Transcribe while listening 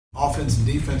offense and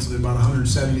defensively about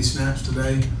 170 snaps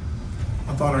today.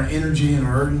 I thought our energy and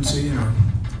our urgency and our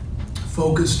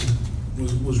focus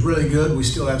was really good. We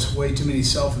still have way too many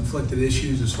self-inflicted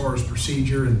issues as far as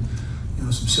procedure and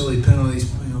some silly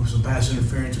penalties, some pass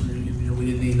interference. We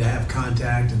didn't need to have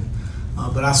contact,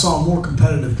 but I saw more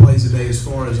competitive plays today as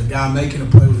far as a guy making a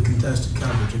play with contested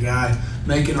coverage, a guy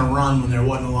making a run when there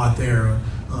wasn't a lot there,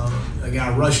 a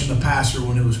guy rushing the passer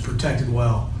when it was protected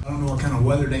well. I don't know what kind of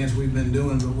weather dance we've been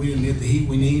doing, but we didn't get the heat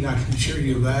we need. I can assure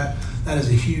you of that. That is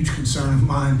a huge concern of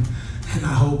mine, and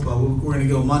I hope we're going to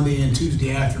go Monday and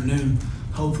Tuesday afternoon.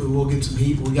 Hopefully we'll get some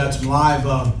heat. We got some live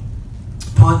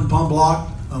punt and punt block,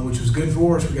 which was good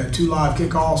for us. We got 2 live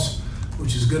kickoffs,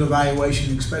 which is good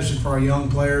evaluation, especially for our young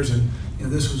players. And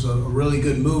this was a really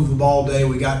good move the ball day.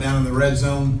 We got down in the red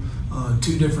zone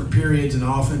 2 different periods, and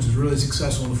the offense was really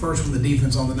successful in the first one, the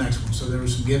defense on the next one. So there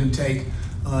was some give and take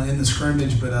in the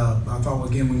scrimmage, but I thought,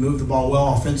 again, we moved the ball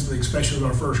well offensively, especially with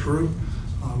our first group.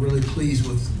 Really pleased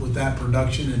with that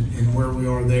production and where we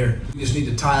are there. We just need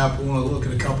to tie up. We want to look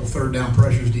at a couple third down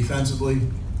pressures defensively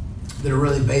that are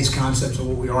really base concepts of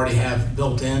what we already have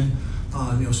built in.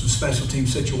 Some special team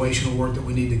situational work that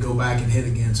we need to go back and hit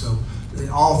again. So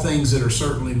all things that are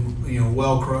certainly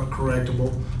well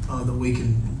correctable that we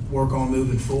can work on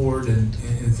moving forward, and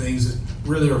things that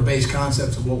really are base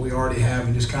concepts of what we already have,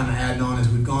 and just kind of adding on as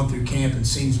we've gone through camp and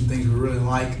seen some things we really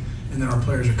like and that our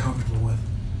players are comfortable with.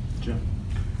 Jim.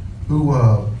 Who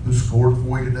scored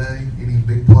for you today? Any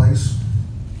big plays?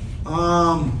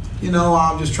 I'm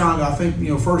just trying to, I think,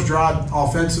 first drive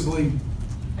offensively,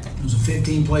 it was a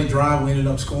 15-play drive. We ended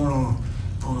up scoring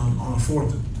on a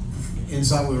fourth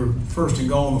inside. We were first and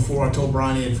goal on the 4. I told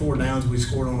Brian he had 4 downs. We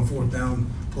scored on a 4th down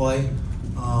play.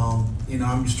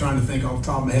 I'm just trying to think off the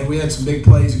top of my head. We had some big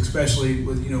plays, especially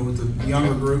with the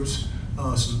younger groups.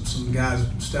 Some guys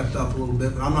stepped up a little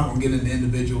bit, but I'm not going to get into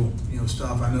individual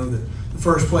stuff. I know that the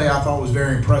first play I thought was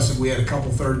very impressive. We had a couple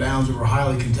third downs that were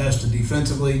highly contested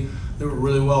defensively. They were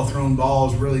really well thrown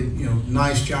balls, really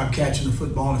nice job catching the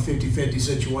football in a 50-50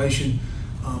 situation.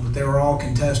 But they were all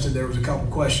contested. There was a couple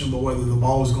questionable whether the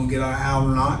ball was going to get out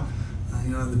or not.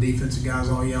 The defensive guys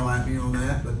all yell at me on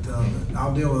that, but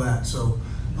I'll deal with that. So,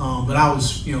 but I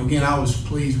was, I was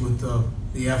pleased with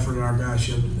the effort our guys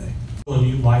showed today. Well,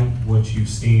 you like what you've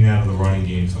seen out of the running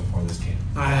game so far this camp?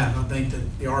 I have. I think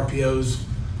that the RPOs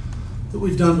that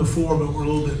we've done before, but we're a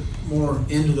little bit more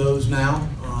into those now,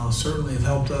 certainly have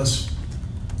helped us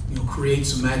create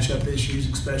some matchup issues,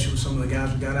 especially with some of the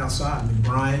guys we got outside. I mean,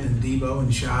 Brian and Debo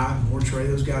and Shy and Mortrey,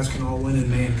 those guys can all win in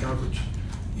man coverage.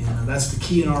 And that's the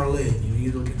key in our league.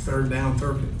 You look at third down,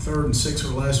 third and 6 or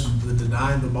less, the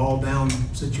denying the ball down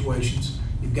situations.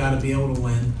 You've got to be able to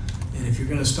win. And if you're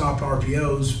going to stop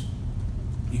RPOs,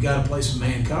 you got to play some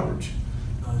man coverage.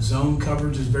 Zone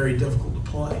coverage is very difficult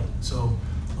to play. So,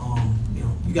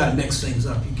 you got to mix things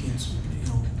up. You can't,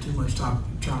 too much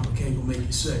chocolate cake will make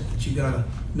you sick. But you got to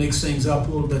mix things up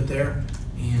a little bit there,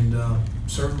 and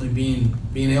certainly being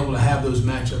able to have those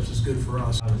matchups is good for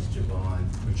us. How does Javon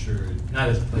mature, not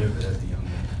as a player, but as a young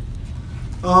man?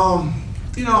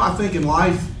 I think in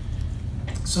life,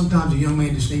 sometimes a young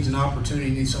man just needs an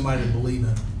opportunity, needs somebody to believe in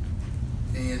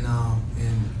him.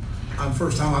 And the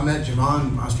first time I met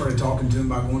Javon, I started talking to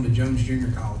him about going to Jones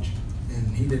Junior College.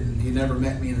 And he never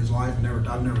met me in his life. I've never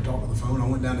talked on the phone. I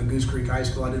went down to Goose Creek High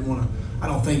School. I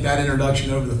don't think that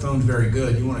introduction over the phone is very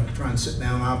good. You want to try and sit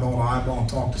down eyeball to eyeball and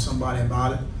talk to somebody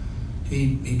about it.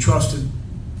 He trusted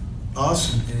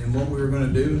us and what we were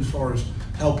going to do as far as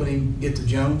helping him get to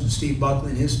Jones, and Steve Buckley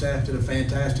and his staff did a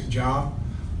fantastic job.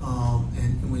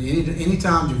 And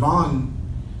anytime Javon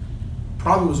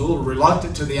probably was a little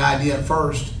reluctant to the idea at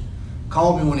first,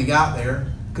 called me when he got there.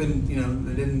 Couldn't,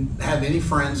 didn't have any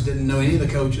friends, didn't know any of the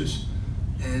coaches,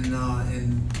 and I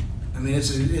mean it's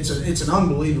an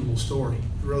unbelievable story,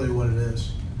 really what it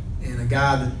is. And a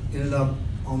guy that ended up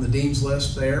on the dean's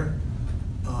list there,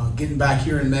 getting back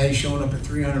here in May, showing up at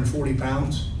 340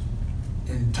 pounds,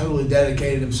 and totally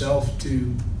dedicated himself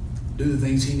to do the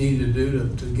things he needed to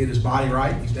do to get his body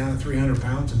right. He's down to 300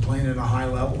 pounds and playing at a high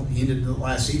level. He ended the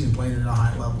last season playing at a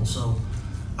high level. So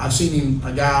I've seen him,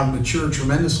 a guy, mature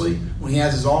tremendously. When he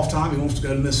has his off time, he wants to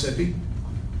go to Mississippi.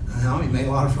 He made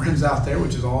a lot of friends out there,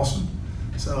 which is awesome.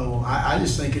 So I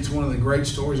just think it's one of the great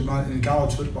stories about in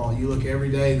college football. You look every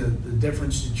day, the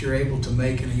difference that you're able to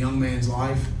make in a young man's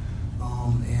life,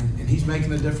 and he's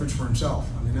making a difference for himself.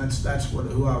 I mean, that's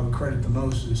who I would credit the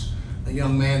most, is a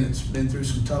young man that's been through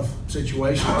some tough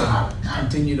situations and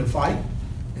continue to fight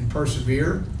and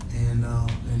persevere,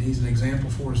 and he's an example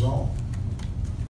for us all.